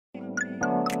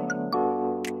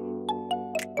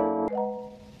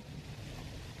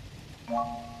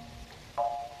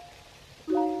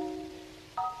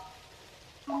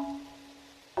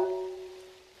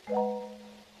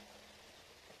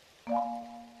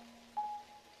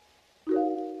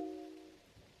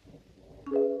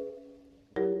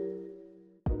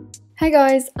Hey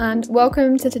guys, and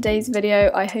welcome to today's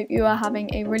video. I hope you are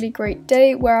having a really great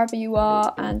day wherever you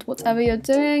are and whatever you're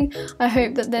doing. I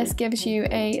hope that this gives you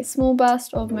a small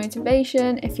burst of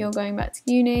motivation if you're going back to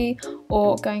uni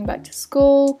or going back to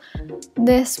school.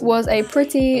 This was a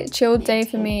pretty chilled day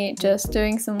for me, just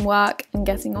doing some work and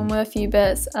getting on with a few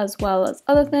bits as well as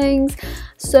other things.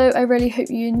 So I really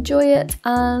hope you enjoy it,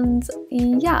 and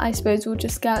yeah, I suppose we'll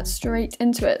just get straight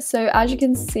into it. So as you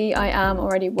can see, I am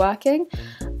already working.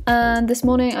 And this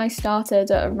morning I started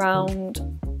at around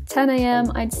 10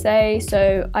 AM I'd say,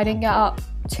 so I didn't get up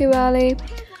too early,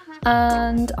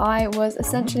 and I was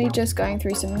essentially just going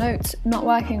through some notes, not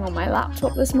working on my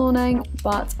laptop this morning,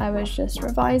 but I was just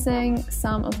revising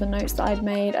some of the notes that I'd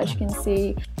made. As you can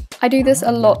see, I do this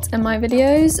a lot in my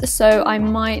videos, so I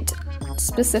might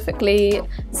specifically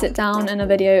sit down in a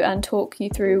video and talk you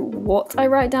through what I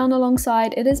write down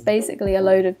alongside. It is basically a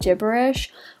load of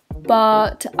gibberish,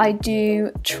 but I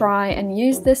do try and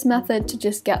use this method to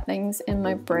just get things in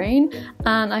my brain,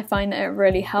 and I find that it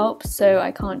really helps. So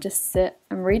I can't just sit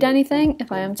and read anything.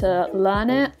 If I am to learn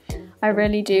it, I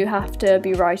really do have to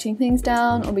be writing things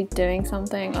down or be doing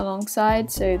something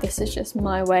alongside, so this is just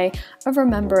my way of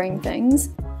remembering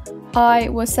things. I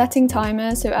was setting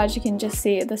timers, so as you can just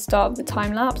see at the start of the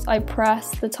time lapse, I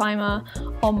press the timer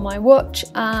on my watch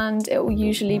and it will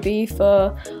usually be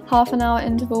for half an hour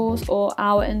intervals or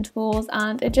hour intervals,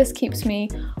 and it just keeps me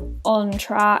on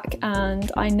track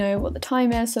and I know what the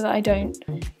time is so that I don't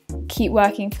keep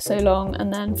working for so long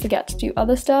and then forget to do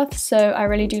other stuff. So I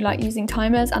really do like using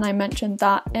timers, and I mentioned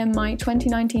that in my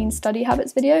 2019 study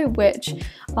habits video, which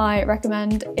I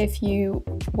recommend if you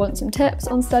want some tips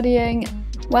on studying.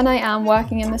 When I am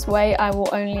working in this way, I will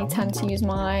only tend to use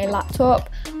my laptop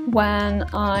when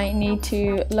I need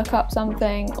to look up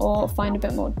something or find a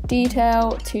bit more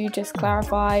detail to just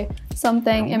clarify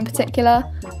something in particular.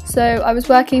 So I was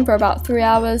working for about 3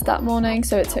 hours that morning,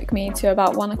 so it took me to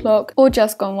about 1 o'clock, or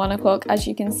just gone 1 o'clock as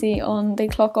you can see on the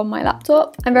clock on my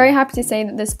laptop. I'm very happy to say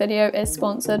that this video is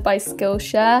sponsored by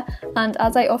Skillshare, and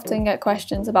as I often get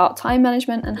questions about time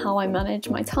management and how I manage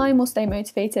my time or stay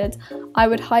motivated, I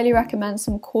would highly recommend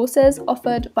some courses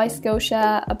offered by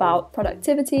Skillshare about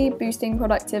productivity, boosting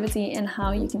productivity, and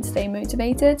how you can stay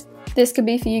motivated. This could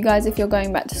be for you guys if you're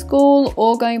going back to school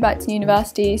or going back to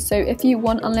university. So if you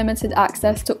want unlimited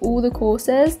access to all the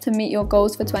courses to meet your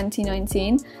goals for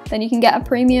 2019, then you can get a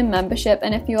premium membership,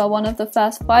 and if you are one of the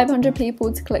first 500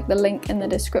 people to click the link in the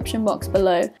description box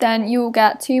below, then you will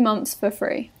get 2 months for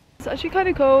free. It's actually kind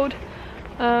of cold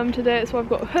today, so I've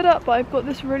got a hood up, but I've got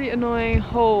this really annoying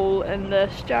hole in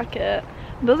this jacket.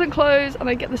 It doesn't close and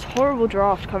I get this horrible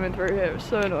draft coming through here. It's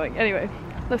so annoying. Anyway,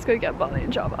 let's go get Barley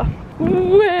and Java.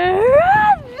 Where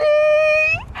are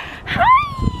they? Hi!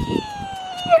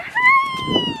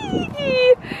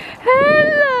 Hi!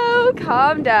 Hello!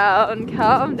 Calm down,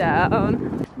 calm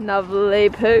down. Lovely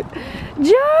poop.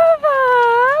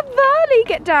 Java! Barley,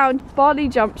 get down. Barley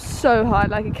jumps so high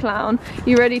like a clown.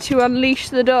 You ready to unleash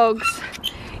the dogs?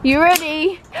 You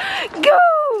ready?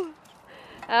 Go!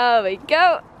 There we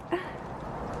go.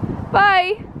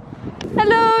 Bye.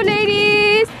 Hello,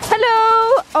 ladies.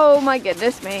 Hello. Oh my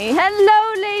goodness me.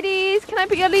 Hello, ladies. Can I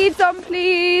put your leads on,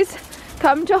 please?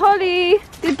 Come to Holly.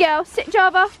 Good girl. Sit,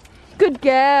 Java. Good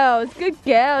girls. Good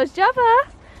girls. Java.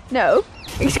 No.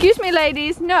 Excuse me,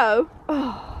 ladies. No.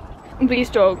 Oh. These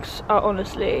dogs are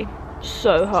honestly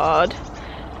so hard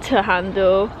to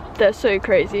handle. They're so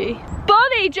crazy.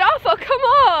 Barley, Java, come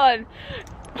on.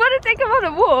 Why don't they come on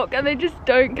a walk and they just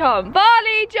don't come?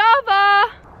 Barley,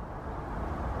 Java.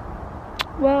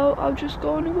 Well, I'll just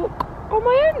go on a walk on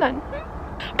my own then.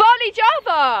 Barley,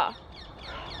 Java!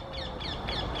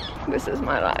 This is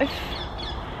my life.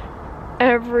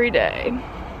 Every day.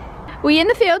 We in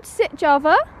the field, sit,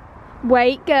 Java.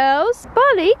 Wait, girls.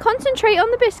 Barley, concentrate on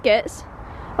the biscuits.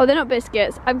 Oh, they're not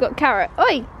biscuits. I've got carrot.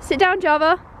 Oi, sit down,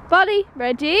 Java. Barley,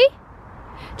 ready?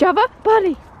 Java,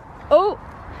 Barley. Oh,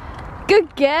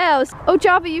 good girls. Oh,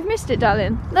 Java, you've missed it,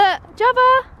 darling. Look,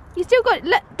 Java, you still got it.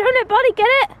 Look, don't let Barley get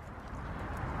it.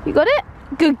 You got it?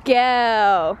 Good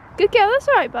girl. Good girl, that's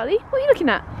alright, Barley. What are you looking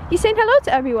at? You saying hello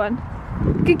to everyone?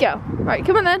 Good girl. Right,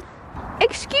 come on then.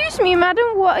 Excuse me,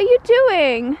 madam, what are you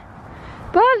doing?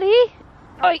 Barley?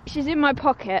 Oh, she's in my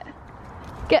pocket.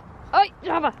 Get, oh,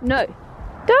 Java, no.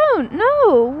 Don't,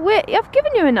 no. Wait, I've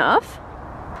given you enough.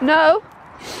 No.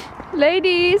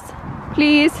 Ladies,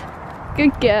 please.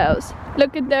 Good girls.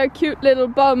 Look at their cute little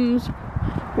bums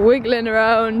wiggling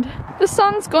around. The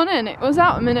sun's gone in. It was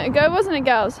out a minute ago, wasn't it,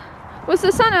 girls? Was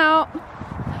the sun out?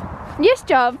 Yes,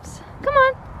 Jobs. Come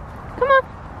on. Come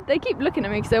on. They keep looking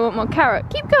at me because they want more carrot.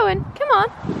 Keep going. Come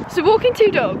on. So walking two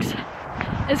dogs.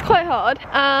 It's quite hard,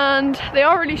 and they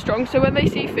are really strong, so when they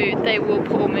see food they will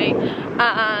pull me,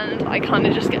 and I kind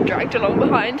of just get dragged along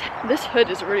behind. This hood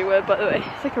is really weird, by the way.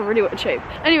 It's like a really weird shape.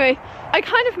 Anyway, I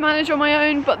kind of manage on my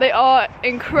own, but they are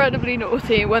incredibly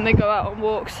naughty when they go out on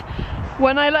walks.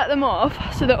 When I let them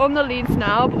off, so they're on the leads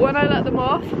now, but when I let them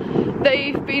off,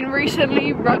 they've been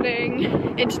recently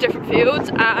running into different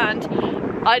fields and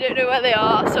I don't know where they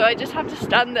are, so I just have to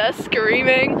stand there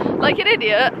screaming like an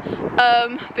idiot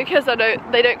because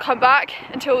they don't come back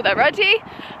until they're ready,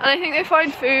 and I think they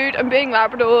find food, and being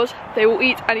Labradors, they will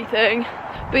eat anything.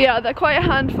 But yeah, they're quite a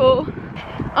handful.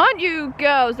 Aren't you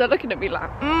girls? They're looking at me like,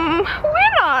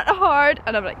 we're not hard,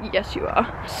 and I'm like, yes you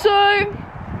are. So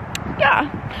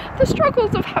yeah, the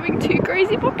struggles of having two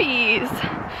crazy puppies.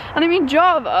 And I mean,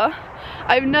 Java,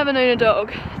 I've never known a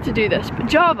dog to do this, but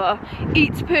Java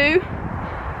eats poo.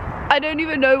 I don't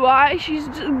even know why. She's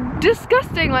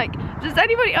disgusting. Like, does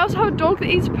anybody else have a dog that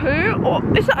eats poo?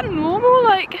 Or is that normal?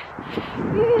 Like,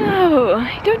 no,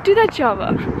 don't do that,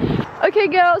 Java. Okay,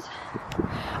 girls,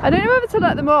 I don't know whether to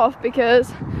let them off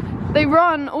because they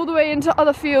run all the way into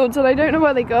other fields and I don't know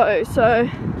where they go, so.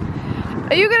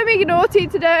 Are you gonna be naughty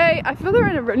today? I feel they're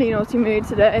in a really naughty mood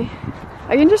today.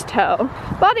 I can just tell.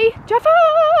 Buddy,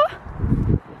 Jaffa!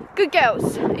 Good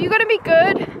girls. Are you gonna be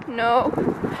good? No.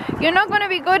 You're not gonna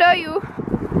be good, are you?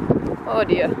 Oh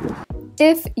dear.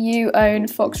 If you own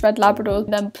Fox Red Labradors,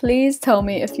 then please tell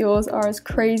me if yours are as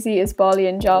crazy as Barley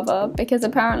and Java, because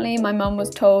apparently my mum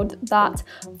was told that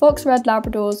Fox Red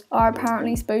Labradors are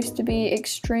apparently supposed to be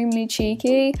extremely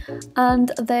cheeky,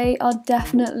 and they are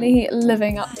definitely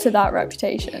living up to that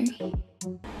reputation.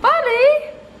 Barley?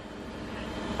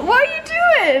 What are you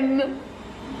doing?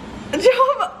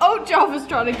 Java, oh, Java's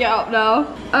trying to get up now.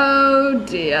 Oh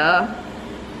dear.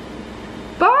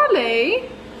 Barley?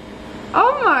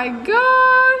 Oh my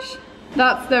gosh!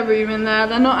 That's their room in there.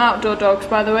 They're not outdoor dogs,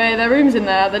 by the way. Their room's in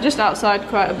there. They're just outside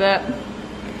quite a bit.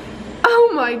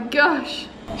 Oh my gosh!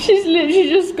 She's literally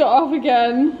just got up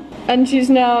again. And she's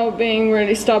now being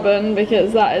really stubborn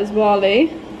because that is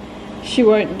Barley. She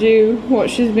won't do what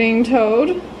she's being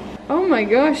told. Oh my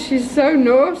gosh, she's so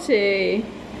naughty.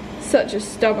 Such a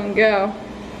stubborn girl.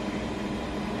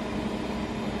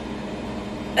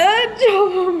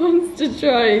 Java wants to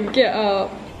try and get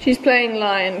up. She's playing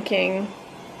Lion King.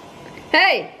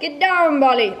 Hey, get down,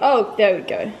 Barley. Oh, there we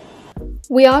go.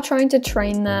 We are trying to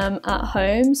train them at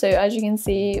home. So as you can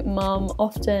see, Mum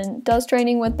often does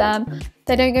training with them.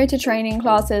 They don't go to training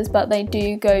classes, but they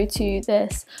do go to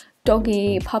this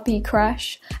doggy puppy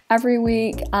crash every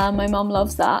week, and my mum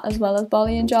loves that, as well as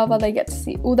Barley and Java. They get to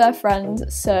see all their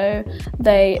friends, so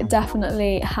they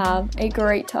definitely have a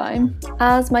great time.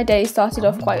 As my day started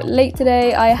off quite late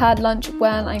today, I had lunch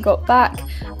when I got back,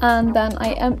 and then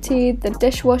I emptied the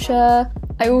dishwasher.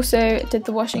 I also did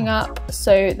the washing up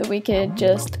so that we could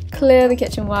just clear the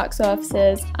kitchen work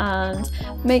surfaces and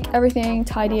make everything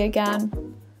tidy again.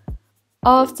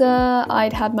 After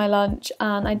I'd had my lunch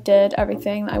and I did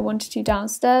everything that I wanted to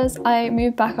downstairs, I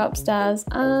moved back upstairs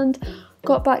and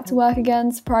got back to work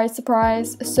again, surprise,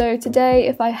 surprise. So today,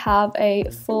 if I have a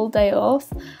full day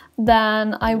off,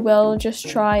 then I will just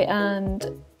try and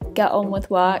get on with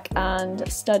work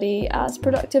and study as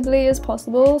productively as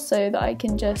possible so that I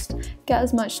can just get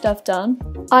as much stuff done.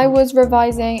 I was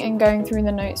revising and going through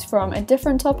the notes from a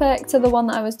different topic to the one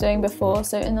that I was doing before.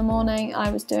 So in the morning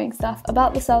I was doing stuff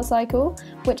about the cell cycle,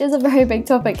 which is a very big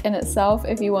topic in itself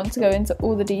if you want to go into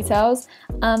all the details.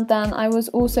 And then I was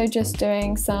also just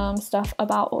doing some stuff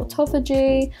about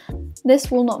autophagy.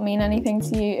 This will not mean anything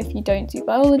to you if you don't do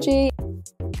biology.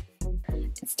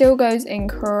 It still goes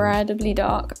incredibly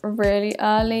dark really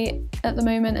early at the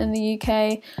moment in the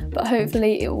UK, but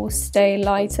hopefully it will stay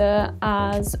lighter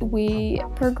as we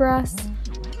progress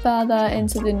further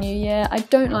into the new year. I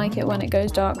don't like it when it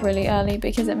goes dark really early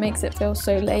because it makes it feel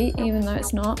so late, even though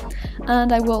it's not.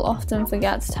 And I will often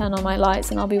forget to turn on my lights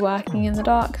and I'll be working in the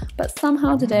dark. But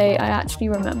somehow today I actually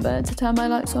remembered to turn my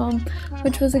lights on,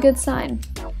 which was a good sign.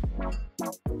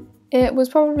 It was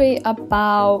probably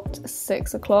about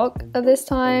 6 o'clock at this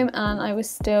time and I was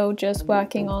still just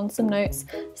working on some notes,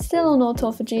 still on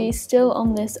autophagy, still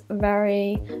on this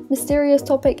very mysterious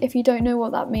topic if you don't know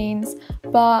what that means.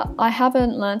 But I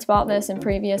haven't learnt about this in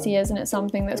previous years and it's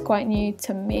something that's quite new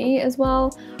to me as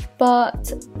well.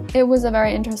 But it was a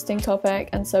very interesting topic,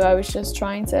 and so I was just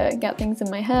trying to get things in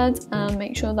my head and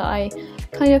make sure that I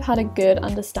kind of had a good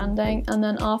understanding. And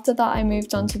then after that I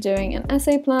moved on to doing an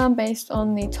essay plan based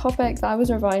on the topic that I was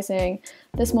revising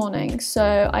this morning.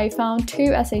 So I found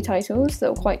 2 essay titles that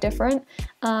were quite different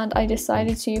and I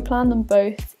decided to plan them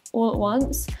both all at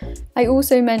once. I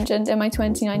also mentioned in my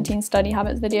 2019 study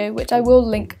habits video, which I will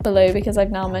link below because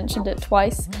I've now mentioned it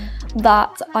twice,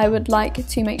 that I would like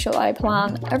to make sure that I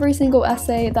plan every single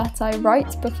essay that I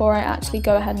write before I actually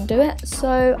go ahead and do it.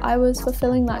 So I was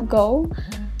fulfilling that goal.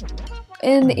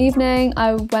 In the evening,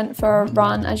 I went for a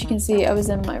run. As you can see, I was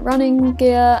in my running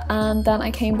gear, and then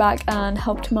I came back and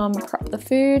helped mum prep the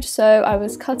food. So I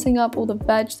was cutting up all the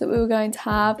veg that we were going to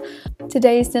have.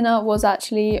 Today's dinner was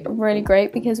actually really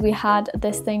great because we had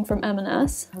this thing from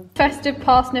M&S. Festive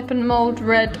parsnip and mulled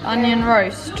red onion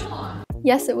roast.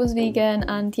 Yes, it was vegan,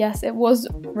 and yes, it was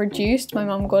reduced. My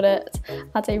mum got it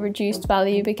at a reduced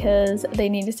value because they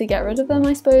needed to get rid of them,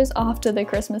 I suppose, after the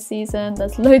Christmas season.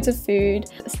 There's loads of food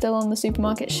still on the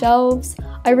supermarket shelves.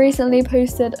 I recently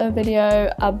posted a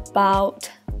video about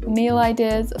meal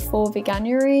ideas for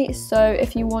veganuary, so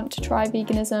if you want to try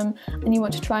veganism and you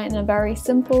want to try it in a very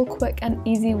simple, quick and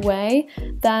easy way,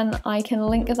 then I can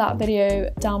link that video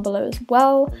down below as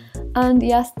well. And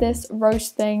yes, this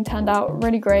roast thing turned out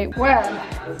really great. Well,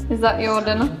 is that your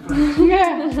dinner?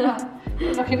 yeah,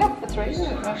 lucky enough for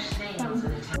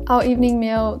 3. Our evening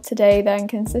meal today then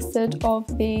consisted of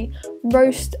the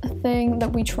roast thing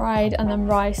that we tried, and then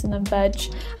rice and then veg.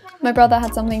 My brother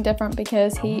had something different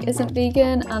because he isn't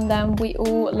vegan, and then we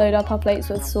all load up our plates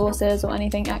with sauces or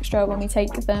anything extra when we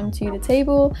take them to the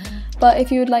table. But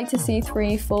if you would like to see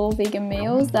 3 full vegan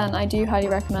meals, then I do highly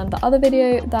recommend the other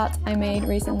video that I made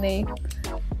recently.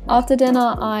 After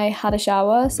dinner I had a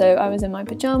shower, so I was in my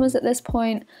pajamas at this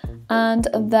point, and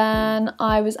then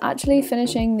I was actually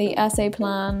finishing the essay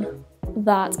plan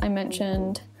that I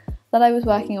mentioned that I was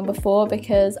working on before,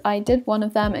 because I did one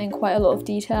of them in quite a lot of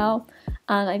detail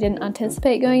and I didn't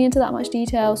anticipate going into that much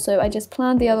detail, so I just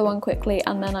planned the other one quickly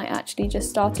and then I actually just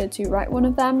started to write one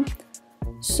of them.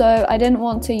 So I didn't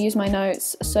want to use my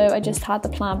notes, so I just had the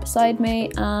plan beside me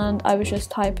and I was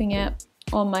just typing it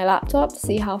on my laptop to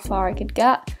see how far I could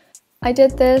get. I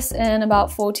did this in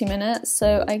about 40 minutes,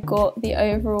 so I got the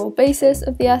overall basis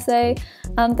of the essay,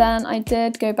 and then I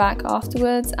did go back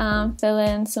afterwards and fill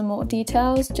in some more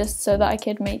details just so that I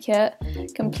could make it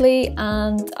complete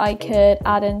and I could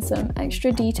add in some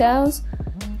extra details.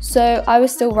 So I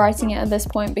was still writing it at this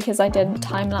point because I didn't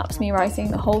time-lapse me writing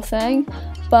the whole thing.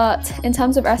 But in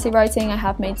terms of essay writing, I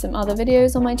have made some other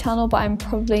videos on my channel, but I'm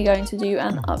probably going to do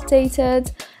an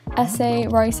updated essay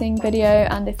writing video,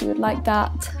 and if you would like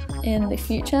that in the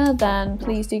future, then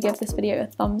please do give this video a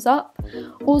thumbs up.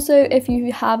 Also, if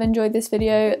you have enjoyed this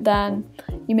video, then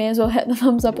you may as well hit the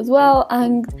thumbs up as well,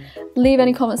 and leave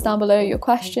any comments down below, your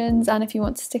questions, and if you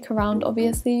want to stick around,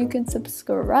 obviously you can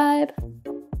subscribe.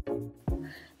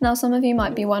 Now, some of you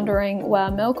might be wondering where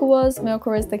Milka was.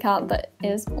 Milka is the cat that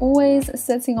is always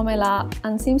sitting on my lap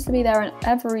and seems to be there in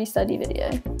every study video.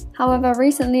 However,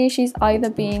 recently she's either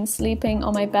been sleeping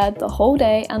on my bed the whole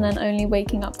day and then only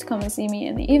waking up to come and see me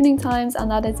in the evening times,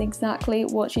 and that is exactly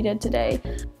what she did today.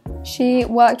 She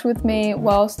worked with me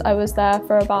whilst I was there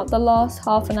for about the last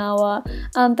half an hour,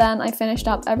 and then I finished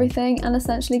up everything and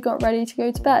essentially got ready to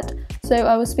go to bed. So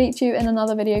I will speak to you in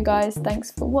another video, guys.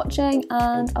 Thanks for watching,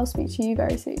 and I'll speak to you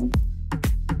very soon.